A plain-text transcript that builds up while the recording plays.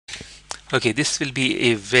Okay, this will be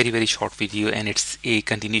a very short video, and it's a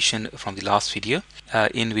continuation from the last video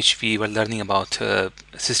in which we were learning about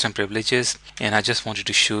system privileges, and I just wanted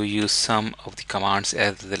to show you some of the commands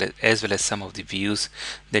as well as some of the views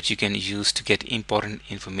that you can use to get important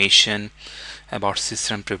information about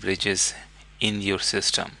system privileges in your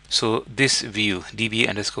system. So this view DBA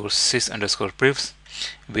underscore sys underscore privs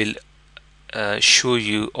will show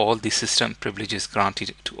you all the system privileges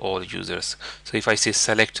granted to all users. So if I say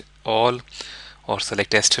select all, or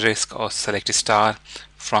select asterisk, or select star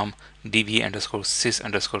from DBA underscore sys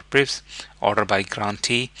underscore privs order by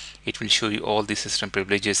grantee, it will show you all the system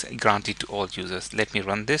privileges granted to all users. Let me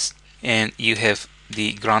run this, and you have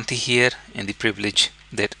the grantee here and the privilege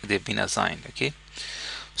that they've been assigned. Okay,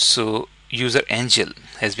 so user Angel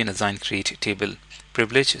has been assigned create table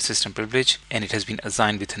privilege, system privilege, and it has been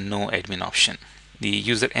assigned with no admin option. The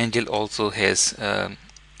user Angel also has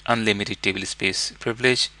unlimited table space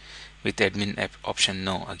privilege with admin option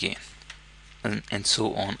no again, and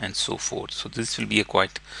so on and so forth. So this will be a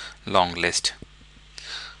quite long list.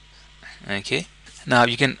 Okay, now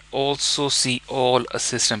you can also see all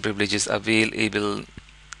system privileges available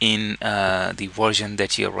in the version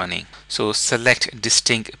that you're running. So select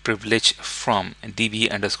distinct privilege from DBA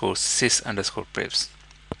underscore sys underscore privs.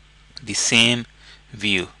 The same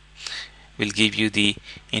view will give you the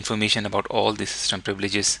information about all the system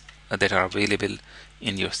privileges that are available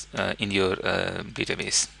in your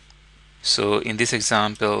database. So in this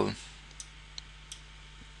example,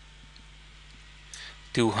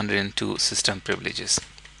 202 system privileges.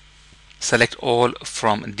 Select all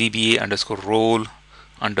from DBA underscore role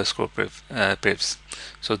underscore privs.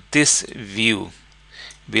 So this view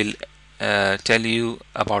will tell you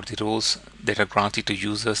about the roles that are granted to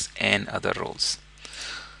users and other roles,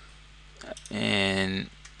 and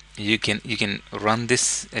you can run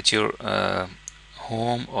this at your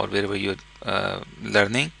home or wherever you're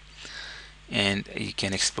learning, and you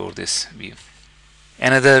can explore this view.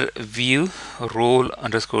 Another view, role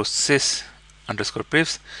underscore sys underscore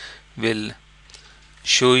privs, will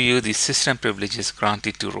show you the system privileges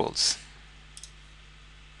granted to roles.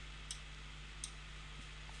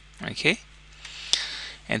 Okay,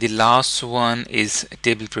 and the last one is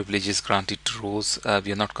table privileges granted to roles.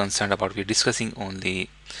 We are not concerned about, we're discussing only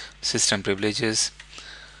system privileges.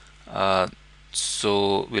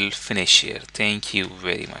 So we'll finish here. Thank you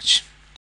very much.